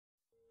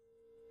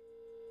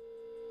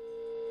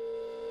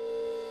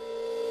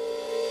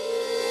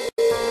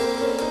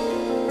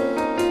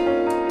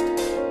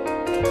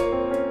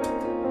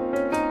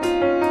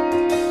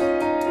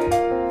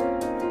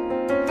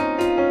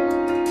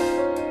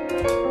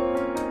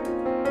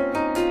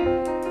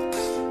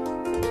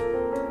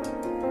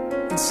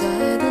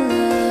Inside the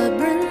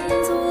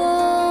labyrinth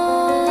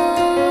walls,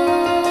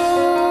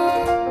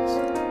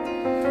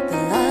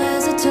 there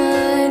lies a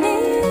tiny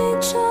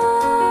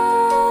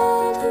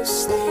child who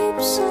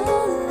sleeps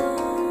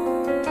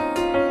alone.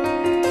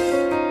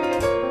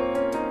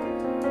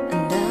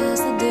 And as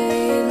the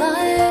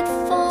daylight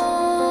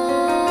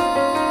falls,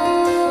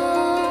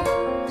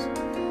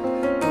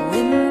 the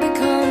wind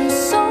becomes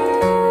so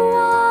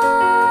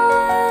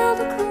wild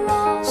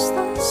across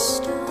the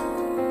stone.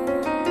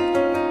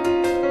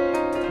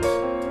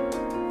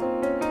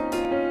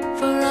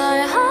 For I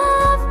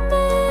have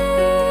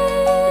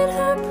made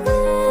her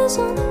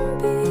prison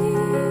be,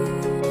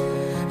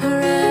 her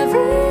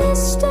every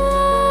step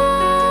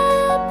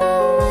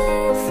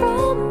away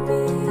from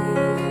me.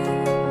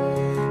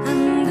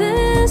 And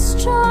this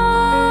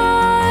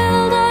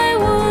child I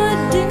would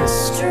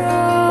destroy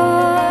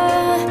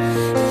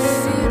if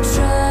you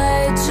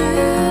tried to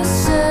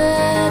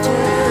set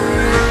her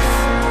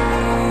free.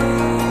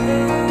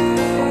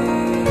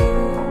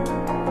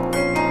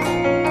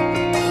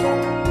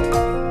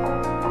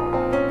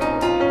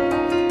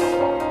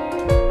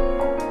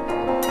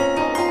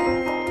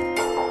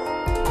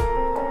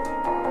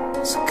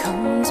 So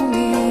come to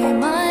me